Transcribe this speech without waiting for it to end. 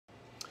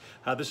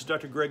Hi, this is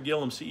Dr. Greg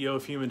Gillum, CEO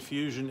of Human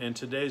Fusion, and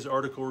today's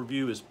article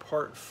review is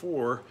part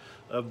 4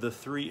 of the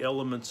 3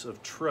 Elements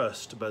of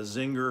Trust by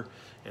Zenger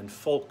and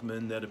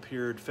Folkman that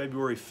appeared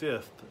February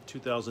 5th,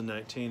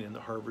 2019 in the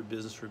Harvard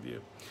Business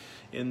Review.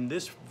 In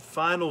this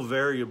final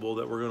variable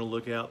that we're going to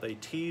look at, they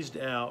teased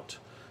out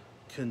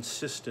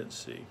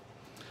consistency.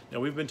 Now,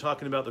 we've been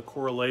talking about the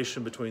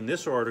correlation between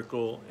this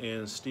article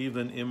and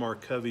Stephen M.R.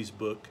 Covey's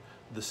book,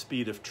 The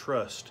Speed of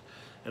Trust.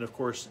 And of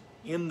course,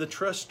 in the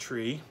trust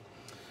tree,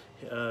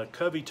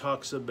 Covey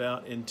talks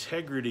about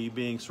integrity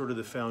being sort of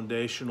the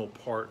foundational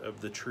part of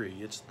the tree.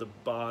 It's the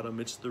bottom,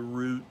 it's the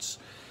roots,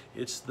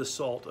 it's the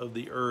salt of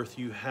the earth.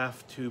 You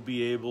have to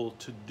be able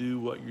to do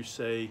what you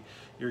say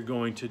you're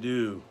going to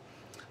do.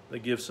 They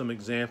give some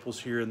examples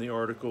here in the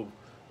article.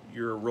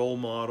 You're a role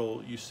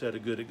model, you set a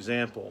good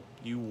example.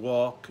 You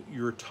walk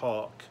your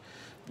talk.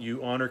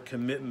 You honor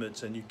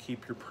commitments and you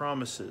keep your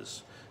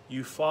promises.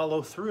 You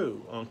follow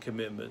through on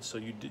commitments. So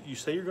you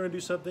say you're going to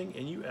do something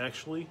and you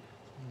actually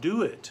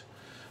do it.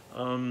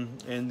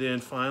 And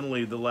then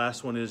finally, the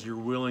last one is you're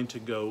willing to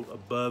go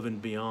above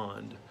and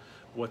beyond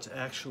what's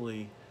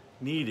actually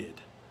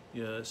needed.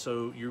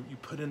 So you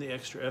put in the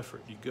extra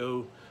effort. You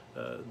go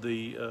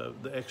the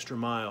extra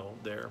mile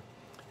there.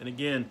 And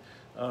again,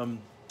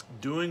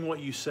 doing what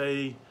you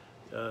say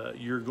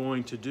you're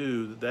going to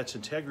do, that's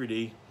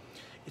integrity.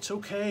 It's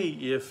okay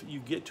if you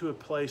get to a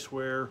place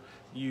where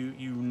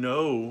you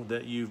know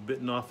that you've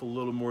bitten off a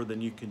little more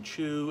than you can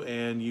chew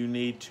and you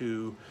need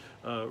to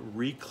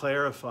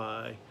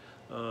re-clarify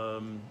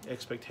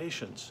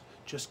expectations.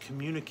 Just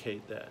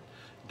communicate that.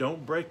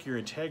 Don't break your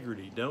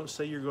integrity. Don't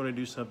say you're going to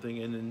do something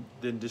and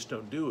then just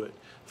don't do it.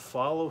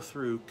 Follow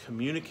through,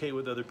 communicate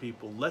with other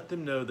people, let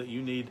them know that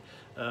you need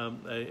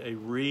a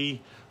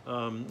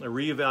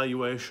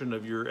reevaluation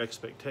of your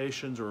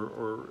expectations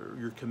or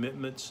your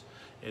commitments.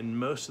 And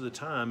most of the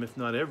time, if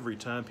not every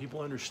time, people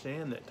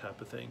understand that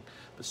type of thing.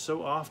 But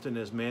so often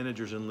as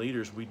managers and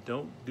leaders, we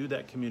don't do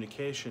that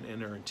communication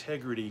and our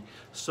integrity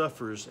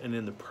suffers, and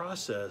in the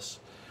process,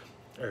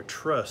 our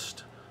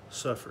trust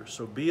suffers.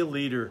 So be a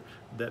leader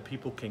that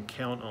people can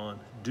count on.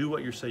 Do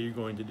what you say you're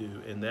going to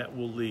do, and that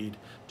will lead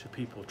to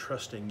people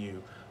trusting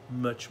you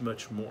much,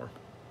 much more.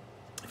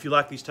 If you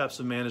like these types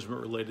of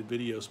management-related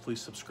videos,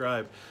 please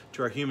subscribe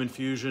to our Human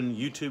Fusion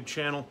YouTube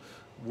channel.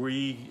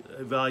 We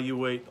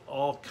evaluate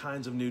all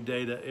kinds of new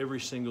data every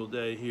single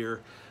day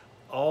here,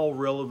 all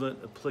relevant,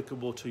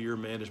 applicable to your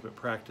management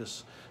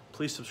practice.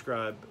 Please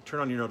subscribe, turn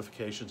on your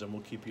notifications, and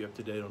we'll keep you up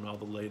to date on all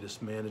the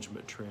latest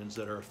management trends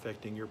that are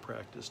affecting your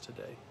practice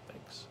today.